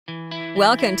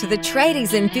Welcome to the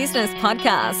Tradies in Business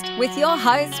podcast with your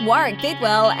hosts Warwick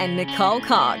Bidwell and Nicole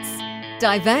Cox.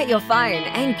 Divert your phone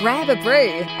and grab a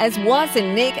brew as Waz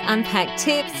and Nick unpack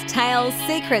tips, tales,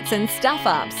 secrets and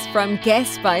stuff-ups from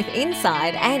guests both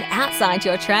inside and outside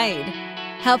your trade,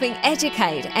 helping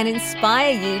educate and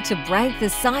inspire you to break the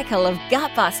cycle of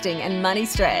gut-busting and money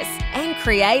stress and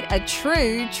create a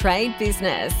true trade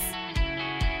business.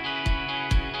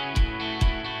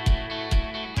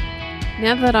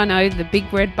 Now that I know the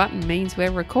big red button means we're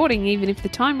recording, even if the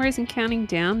timer isn't counting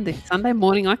down this Sunday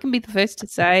morning, I can be the first to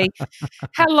say,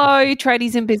 hello,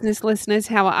 tradies and business listeners.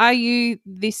 How are you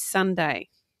this Sunday?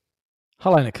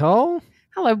 Hello, Nicole.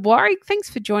 Hello, Warwick. Thanks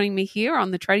for joining me here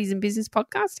on the Tradies and Business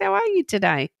podcast. How are you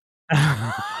today?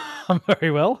 I'm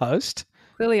very well, host.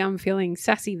 Clearly, I'm feeling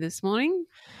sassy this morning.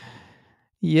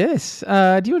 Yes.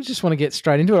 Do you just want to get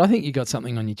straight into it? I think you got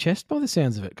something on your chest by the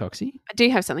sounds of it, Coxie. I do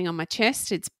have something on my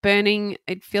chest. It's burning.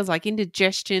 It feels like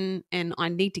indigestion, and I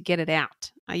need to get it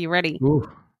out. Are you ready? Ooh.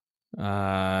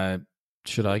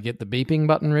 Should I get the beeping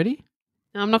button ready?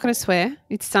 No, I'm not going to swear.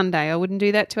 It's Sunday. I wouldn't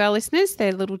do that to our listeners.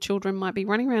 Their little children might be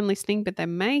running around listening, but they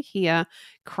may hear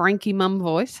cranky mum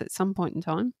voice at some point in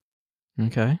time.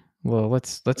 Okay. Well,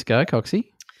 let's go,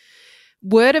 Coxie.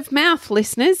 Word of mouth,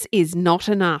 listeners, is not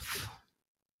enough.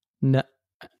 No,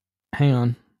 hang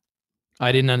on.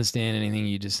 I didn't understand anything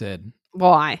you just said.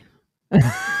 Why?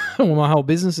 Well, my whole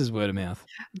business is word of mouth.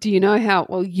 Do you know how?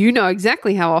 Well, you know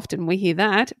exactly how often we hear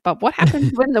that. But what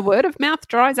happens when the word of mouth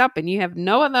dries up and you have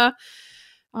no other,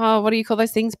 what do you call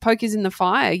those things? Pokers in the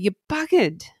fire. You're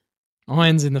buggered.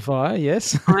 Irons in the fire,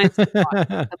 yes. Irons in the fire.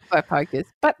 That's pokers.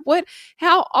 But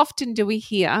how often do we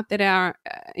hear that our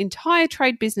entire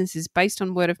trade business is based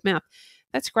on word of mouth?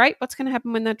 That's great. What's going to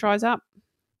happen when that dries up?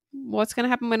 What's going to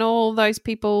happen when all those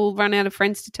people run out of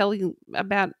friends to tell you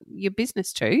about your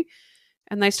business to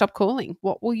and they stop calling?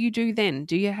 What will you do then?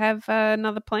 Do you have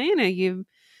another plan? Are you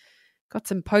got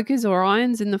some pokers or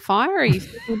irons in the fire? Are you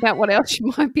thinking about what else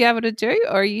you might be able to do?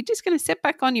 Or are you just going to sit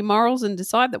back on your morals and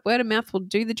decide that word of mouth will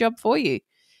do the job for you?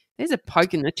 There's a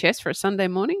poke in the chest for a Sunday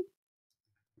morning.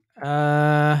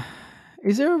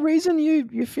 Is there a reason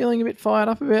you're feeling a bit fired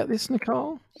up about this,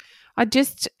 Nicole? I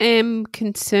just am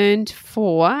concerned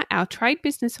for our trade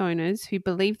business owners who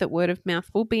believe that word of mouth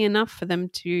will be enough for them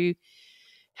to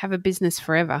have a business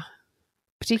forever,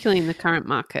 particularly in the current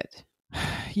market.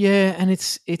 Yeah, and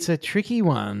it's a tricky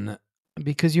one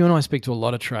because you and I speak to a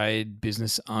lot of trade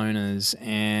business owners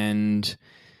and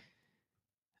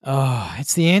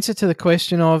it's the answer to the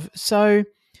question of, so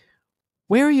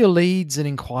where are your leads and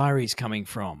inquiries coming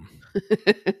from?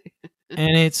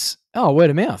 And it's, word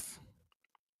of mouth.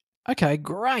 Okay,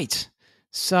 great.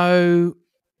 So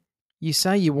you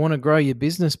say you want to grow your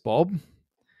business, Bob.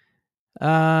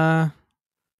 How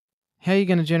are you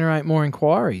going to generate more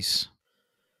inquiries?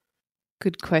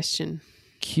 Good question.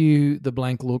 Cue the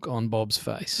blank look on Bob's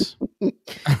face.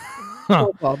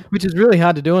 Poor Bob. Which is really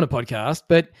hard to do on a podcast,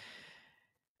 but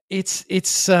it's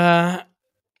a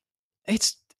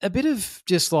bit of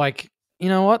just like, you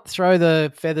know what, throw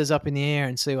the feathers up in the air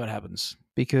and see what happens.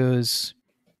 Because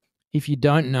if you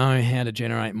don't know how to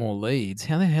generate more leads,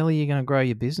 how the hell are you going to grow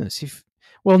your business?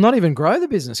 Not even grow the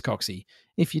business, Coxie.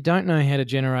 If you don't know how to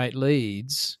generate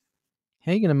leads,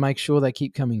 how are you going to make sure they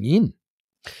keep coming in?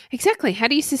 Exactly. How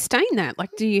do you sustain that?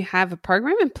 Like, do you have a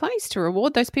program in place to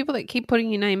reward those people that keep putting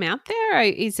your name out there? Or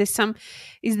is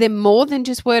there more than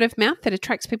just word of mouth that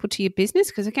attracts people to your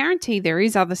business? Because I guarantee there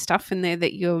is other stuff in there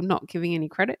that you're not giving any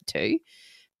credit to.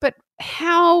 But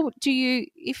how do you,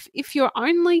 if your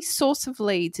only source of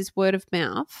leads is word of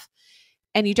mouth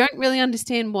and you don't really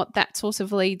understand what that source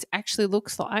of leads actually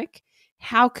looks like,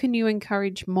 how can you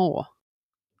encourage more?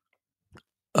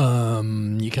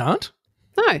 You can't.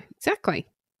 No, exactly.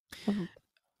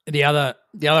 The other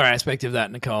aspect of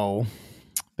that, Nicole,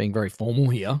 being very formal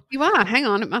here. You are. Hang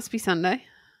on. It must be Sunday.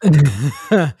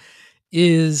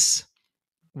 Is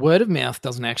word of mouth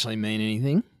doesn't actually mean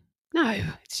anything. No,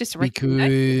 it's just a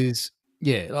recommendation.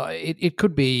 Because, it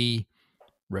could be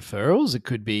referrals. It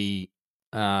could be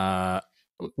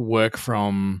work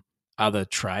from other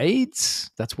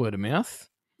trades. That's word of mouth.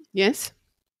 Yes.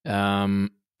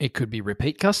 It could be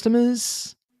repeat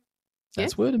customers.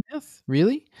 That's word of mouth,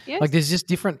 really? Yes. Like there's just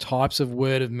different types of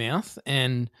word of mouth.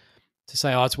 And to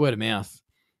say, it's word of mouth,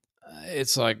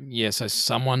 it's like, so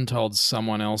someone told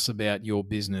someone else about your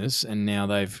business and now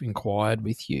they've inquired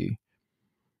with you.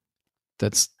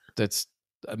 That's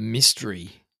a mystery,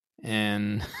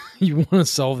 and you want to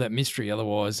solve that mystery.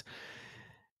 Otherwise,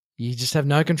 you just have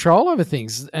no control over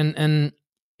things. And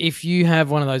if you have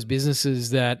one of those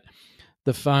businesses that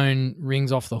the phone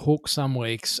rings off the hook some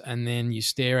weeks and then you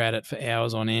stare at it for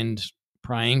hours on end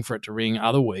praying for it to ring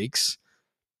other weeks,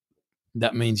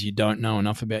 that means you don't know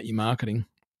enough about your marketing.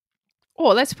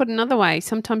 Or let's put it another way.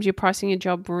 Sometimes you're pricing a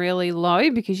job really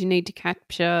low because you need to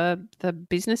capture the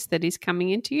business that is coming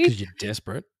into you. Because you're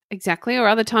desperate. Exactly. Or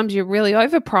other times you're really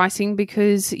overpricing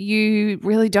because you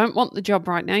really don't want the job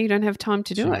right now. You don't have time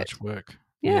to do Too it. much work.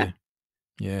 Yeah.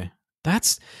 Yeah.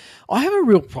 I have a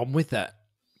real problem with that,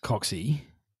 Coxie.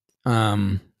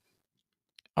 I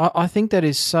think that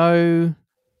is so,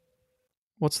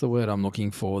 what's the word I'm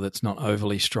looking for that's not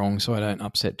overly strong so I don't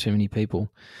upset too many people?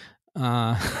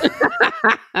 Good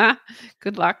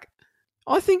luck.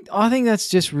 I think that's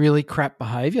just really crap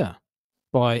behavior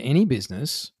by any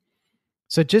business.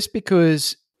 So just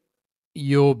because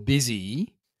you're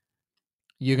busy,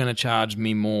 you're going to charge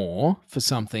me more for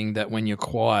something that when you're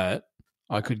quiet,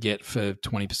 I could get for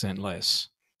 20% less.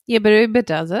 Yeah, but Uber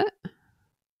does it.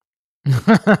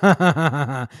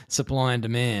 Supply and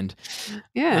demand.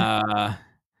 Yeah.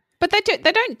 But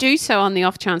they don't do so on the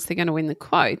off chance they're going to win the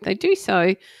quote. They do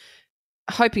so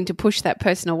hoping to push that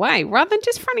person away rather than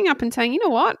just fronting up and saying, you know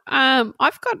what,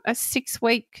 I've got a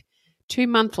 6-week,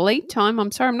 2-month lead time.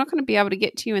 I'm sorry, I'm not going to be able to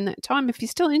get to you in that time. If you're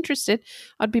still interested,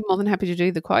 I'd be more than happy to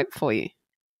do the quote for you.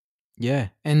 Yeah.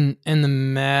 And the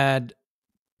mad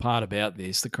part about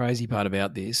this, the crazy part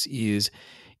about this is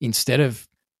instead of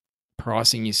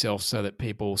pricing yourself so that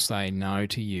people say no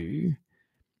to you,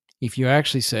 if you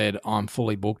actually said, I'm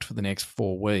fully booked for the next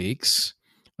 4 weeks,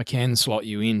 I can slot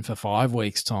you in for 5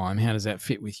 weeks' time. How does that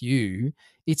fit with you?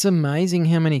 It's amazing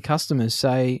how many customers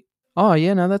say, oh,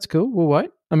 yeah, no, that's cool. We'll wait.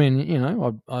 I mean, you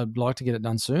know, I'd like to get it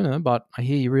done sooner, but I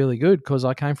hear you're really good because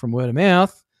I came from word of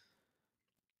mouth.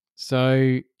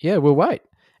 So, yeah, we'll wait.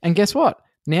 And guess what?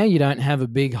 Now you don't have a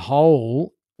big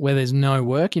hole where there's no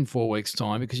work in 4 weeks'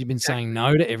 time because you've been saying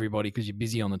no to everybody because you're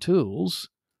busy on the tools,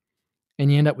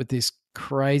 and you end up with this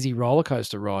crazy roller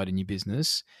coaster ride in your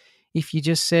business. If you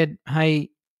just said, hey,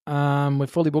 we're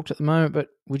fully booked at the moment, but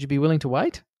would you be willing to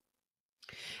wait?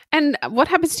 And what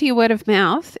happens to your word of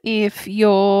mouth if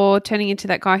you're turning into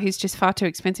that guy who's just far too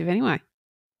expensive anyway?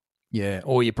 Yeah,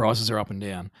 or your prices are up and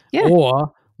down. Yeah.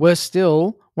 Or worse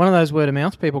still, one of those word of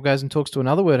mouth people goes and talks to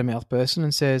another word of mouth person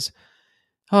and says,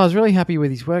 oh, I was really happy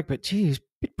with his work, but gee, he's a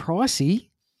bit pricey.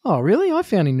 Oh, really? I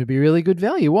found him to be really good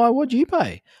value. Why? What'd you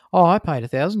pay? Oh, I paid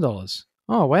 $1,000.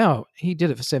 Oh, wow. He did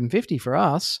it for $750 for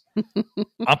us.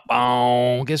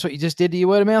 Up-on. Guess what you just did to your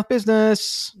word of mouth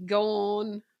business?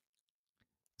 Gone.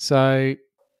 So,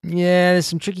 yeah, there's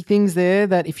some tricky things there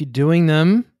that if you're doing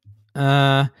them,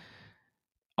 I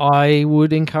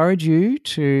would encourage you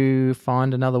to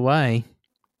find another way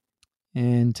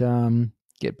and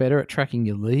get better at tracking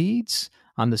your leads,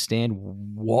 understand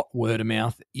what word of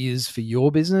mouth is for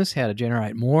your business, how to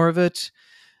generate more of it,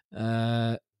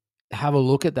 have a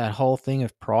look at that whole thing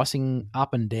of pricing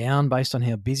up and down based on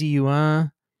how busy you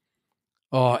are.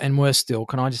 Oh, and worse still,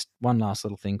 can I just, one last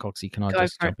little thing, Coxie, can I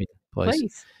just jump in,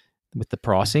 please? With the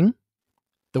pricing,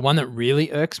 the one that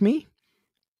really irks me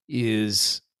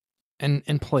is,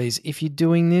 and please, if you're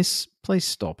doing this, please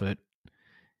stop it,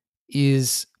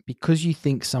 is because you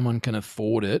think someone can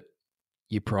afford it,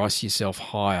 you price yourself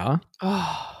higher.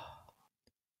 Oh.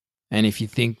 And if you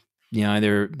think, you know,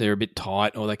 they're a bit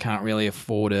tight or they can't really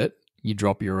afford it, you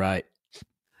drop your rate.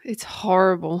 It's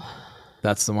horrible.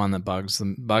 That's the one that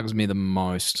bugs me the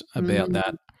most about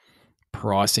that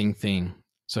pricing thing.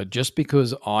 So just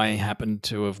because I happen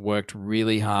to have worked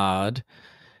really hard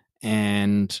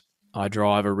and I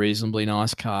drive a reasonably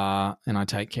nice car and I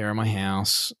take care of my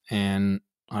house and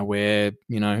I wear,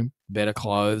 you know, better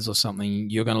clothes or something,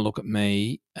 you're going to look at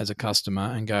me as a customer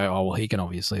and go, oh, well, he can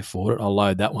obviously afford it. I'll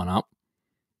load that one up.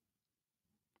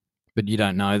 But you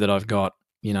don't know that I've got,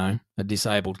 you know, a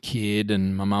disabled kid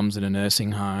and my mum's in a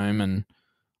nursing home and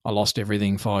I lost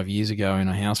everything 5 years ago in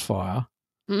a house fire.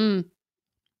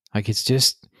 Like, it's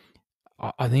just,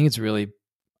 I think it's really,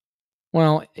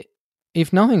 well,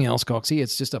 if nothing else, Coxie,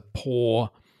 it's just a poor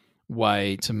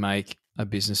way to make a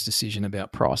business decision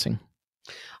about pricing.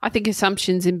 I think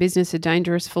assumptions in business are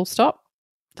dangerous, full stop.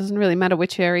 Doesn't really matter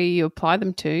which area you apply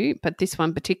them to, but this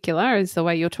one particular, is the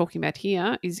way you're talking about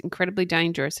here, is incredibly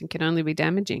dangerous and can only be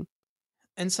damaging.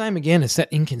 And same again, it's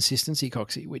that inconsistency,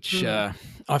 Coxie, which I've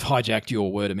hijacked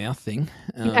your word of mouth thing.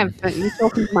 You have, but you're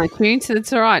talking to my tune, so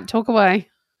it's all right. Talk away.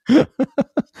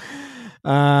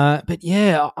 But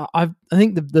yeah, I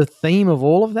think the theme of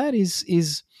all of that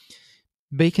is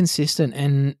be consistent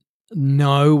and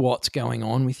know what's going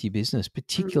on with your business,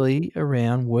 particularly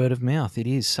around word of mouth. It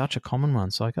is such a common one.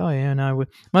 It's like, oh yeah, no,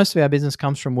 most of our business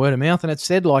comes from word of mouth, and it's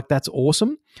said like that's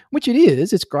awesome, which it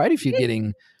is. It's great if you're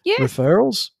getting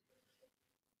referrals.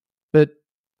 But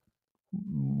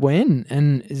when?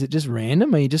 And is it just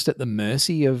random? Are you just at the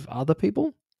mercy of other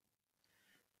people?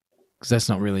 Because that's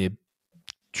not really a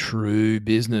true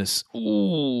business.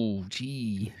 Oh,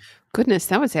 gee. Goodness,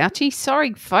 that was ouchy.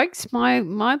 Sorry, folks. My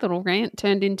little rant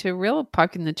turned into a real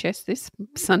poke in the chest this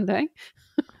Sunday.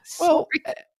 Well,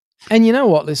 and you know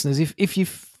what, listeners?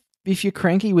 If you're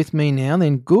cranky with me now,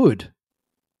 then good.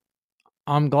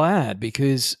 I'm glad,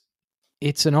 because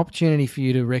it's an opportunity for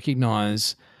you to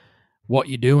recognise what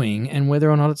you're doing and whether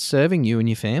or not it's serving you and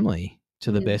your family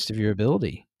to the best of your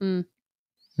ability. Mm.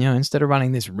 You know, instead of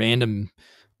running this random,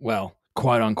 well,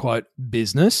 quote unquote,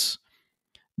 business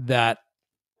that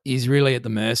is really at the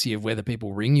mercy of whether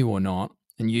people ring you or not,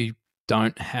 and you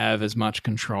don't have as much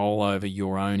control over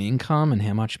your own income and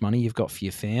how much money you've got for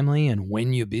your family and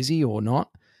when you're busy or not,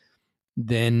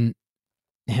 then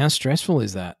how stressful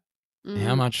is that?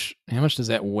 How much does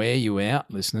that wear you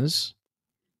out, listeners,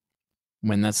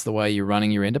 when that's the way you're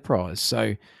running your enterprise?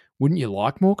 So wouldn't you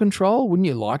like more control? Wouldn't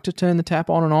you like to turn the tap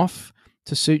on and off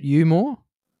to suit you more?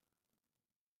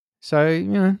 So, you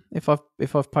know, if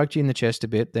I've poked you in the chest a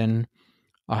bit, then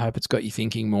I hope it's got you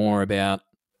thinking more about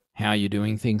how you're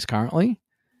doing things currently,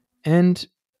 and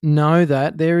know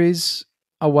that there is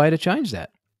a way to change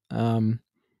that.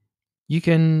 You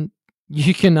can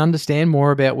understand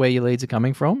more about where your leads are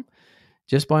coming from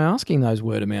just by asking those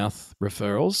word of mouth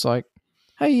referrals. Like,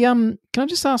 hey, can I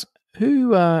just ask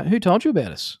who told you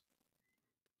about us?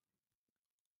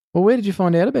 Or where did you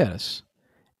find out about us?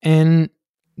 And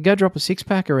go drop a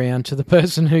 6-pack around to the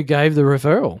person who gave the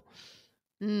referral.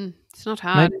 It's not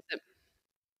hard, is it?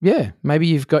 Yeah, maybe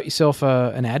you've got yourself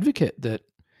an advocate that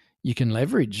you can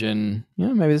leverage, and you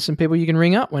know, maybe there's some people you can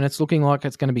ring up when it's looking like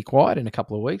it's going to be quiet in a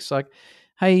couple of weeks. Like,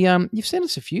 hey, you've sent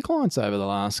us a few clients over the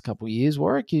last couple of years,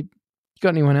 Warwick. You got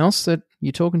anyone else that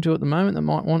you're talking to at the moment that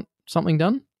might want something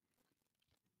done?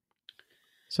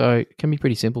 So it can be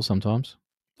pretty simple sometimes.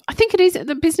 I think it is.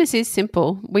 The business is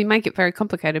simple. We make it very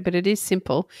complicated, but it is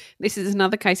simple. This is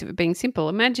another case of it being simple.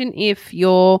 Imagine if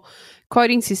your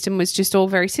quoting system was just all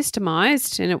very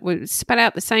systemized and it would spat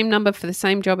out the same number for the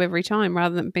same job every time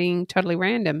rather than being totally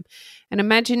random. And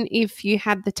imagine if you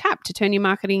had the tap to turn your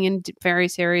marketing in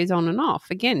various areas on and off.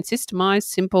 Again, systemized,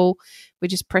 simple. We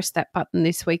just press that button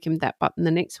this week and that button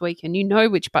the next week, and you know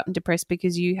which button to press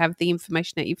because you have the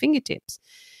information at your fingertips.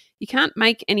 You can't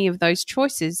make any of those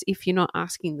choices if you're not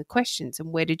asking the questions.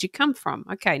 And where did you come from?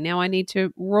 Okay, now I need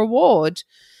to reward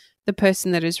the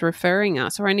person that is referring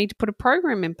us, or I need to put a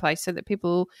program in place so that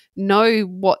people know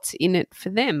what's in it for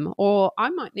them. Or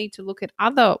I might need to look at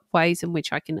other ways in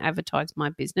which I can advertise my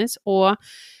business. Or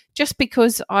just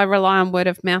because I rely on word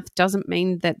of mouth doesn't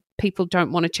mean that people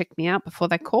don't want to check me out before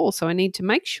they call. So I need to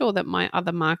make sure that my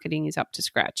other marketing is up to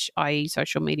scratch, i.e.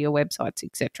 social media, websites,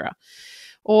 etc.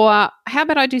 Or how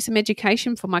about I do some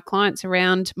education for my clients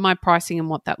around my pricing and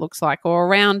what that looks like, or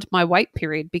around my wait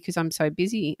period because I'm so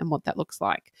busy and what that looks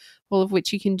like, all of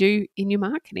which you can do in your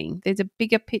marketing. There's a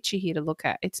bigger picture here to look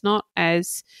at. It's not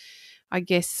as, I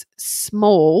guess,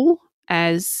 small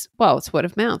as, well, it's word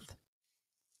of mouth.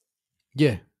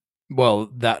 Yeah.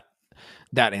 Well, that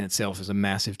in itself is a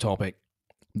massive topic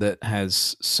that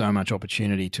has so much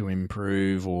opportunity to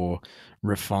improve or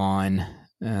refine,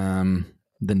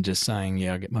 than just saying,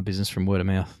 yeah, I get my business from word of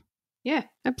mouth. Yeah,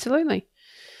 absolutely.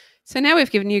 So now we've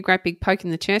given you a great big poke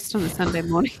in the chest on a Sunday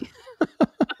morning.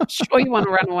 I'm sure you want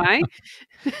to run away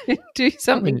and do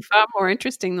something far more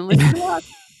interesting than listen to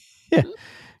us. Yeah.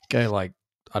 Go like,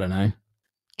 I don't know,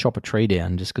 chop a tree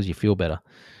down just because you feel better.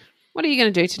 What are you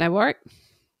going to do today, Warwick?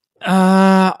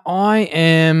 I'm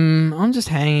just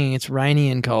hanging. It's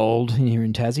rainy and cold here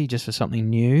in Tassie just for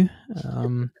something new.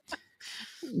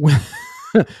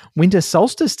 Winter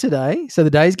solstice today, so the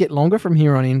days get longer from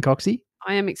here on in, Coxie.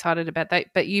 I am excited about that,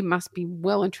 but you must be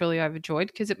well and truly overjoyed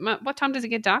because what time does it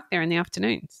get dark there in the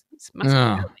afternoons?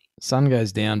 Sun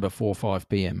goes down before 5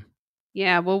 p.m.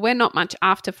 Yeah, well, we're not much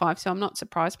after 5, so I'm not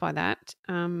surprised by that.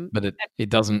 But it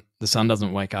doesn't. The sun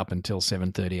doesn't wake up until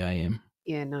 7:30 a.m.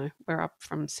 Yeah, no, we're up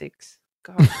from 6.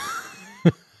 God.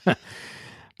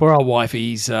 Poor old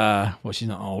wifey's. Well, she's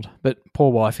not old, but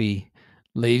poor wifey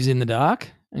leaves in the dark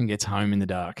and gets home in the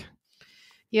dark.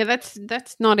 Yeah,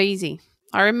 that's not easy.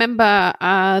 I remember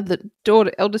the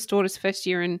eldest daughter's first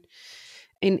year in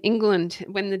England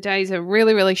when the days are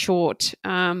really, really short,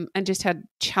 and just how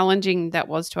challenging that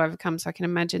was to overcome. So I can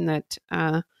imagine that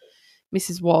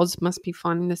Mrs. Woz must be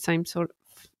finding the same sort of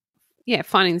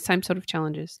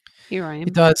challenges. Here I am.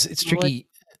 It does. It's tricky.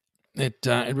 It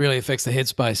really affects the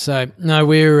headspace. So no,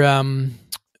 we're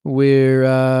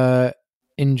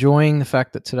enjoying the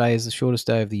fact that today is the shortest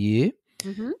day of the year.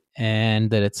 Mm-hmm. and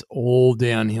that it's all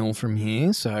downhill from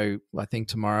here. So I think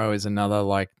tomorrow is another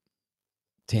like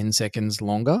 10 seconds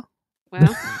longer.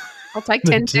 Well, I'll take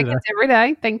 10 seconds every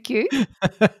day. Thank you.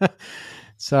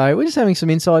 So we're just having some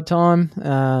inside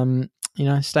time,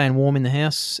 staying warm in the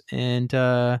house, and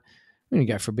we're going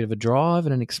to go for a bit of a drive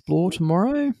and an explore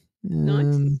tomorrow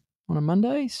Nice. on a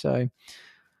Monday. So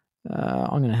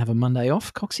I'm going to have a Monday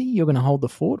off. Coxie, you're going to hold the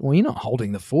fort. Well, you're not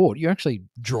holding the fort. You're actually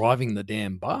driving the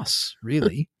damn bus,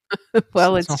 really.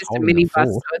 Well, it's just a mini bus,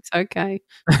 so it's okay.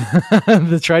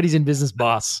 The Tradies in Business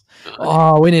bus.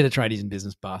 Oh, we need a Tradies in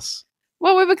Business bus.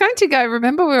 Well, we were going to go.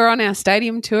 Remember, we were on our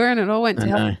stadium tour and it all went to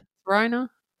hell with Corona.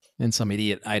 And some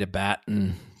idiot ate a bat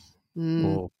and,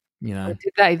 Or did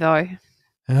they, though?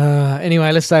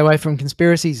 Anyway, let's stay away from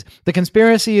conspiracies. The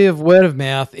conspiracy of word of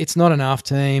mouth, it's not enough,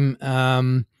 team.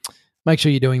 Make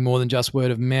sure you're doing more than just word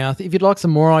of mouth. If you'd like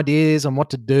some more ideas on what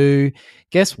to do,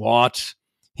 guess what?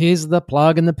 Here's the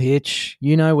plug and the pitch.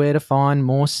 You know where to find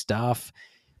more stuff.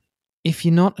 If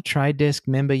you're not a Trade Desk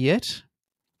member yet,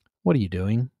 what are you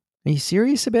doing? Are you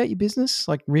serious about your business?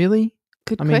 Like, really?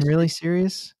 Good question. Really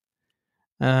serious?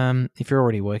 If you're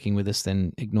already working with us,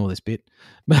 then ignore this bit.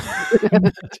 But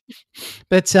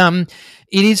it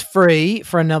is free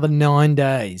for another 9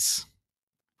 days.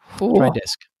 Ooh. Trade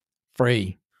Desk.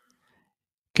 Free.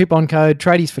 Coupon code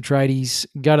Tradies for Tradies.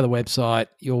 Go to the website.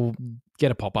 You'll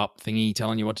get a pop-up thingy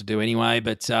telling you what to do anyway.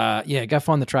 But, go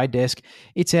find the Trade Desk.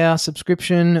 It's our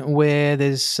subscription where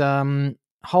there's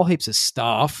whole heaps of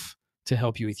stuff to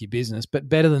help you with your business. But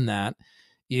better than that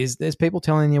is there's people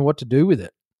telling you what to do with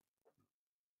it,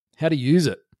 how to use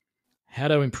it, how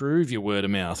to improve your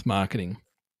word-of-mouth marketing,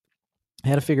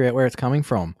 how to figure out where it's coming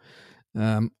from,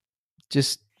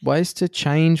 just ways to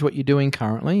change what you're doing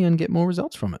currently and get more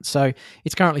results from it. So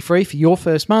it's currently free for your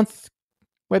first month.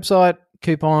 Website,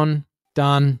 coupon,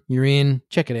 done, you're in.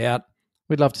 Check it out.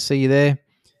 We'd love to see you there.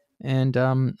 And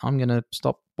I'm going to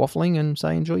stop waffling and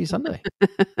say enjoy your Sunday.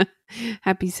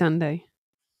 Happy Sunday.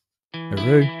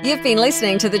 Hooroo. You've been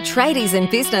listening to the Tradies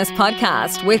in Business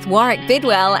podcast with Warwick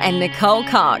Bidwell and Nicole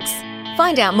Cox.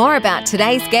 Find out more about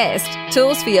today's guest,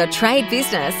 tools for your trade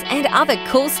business, and other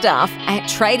cool stuff at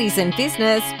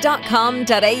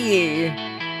tradiesinbusiness.com.au.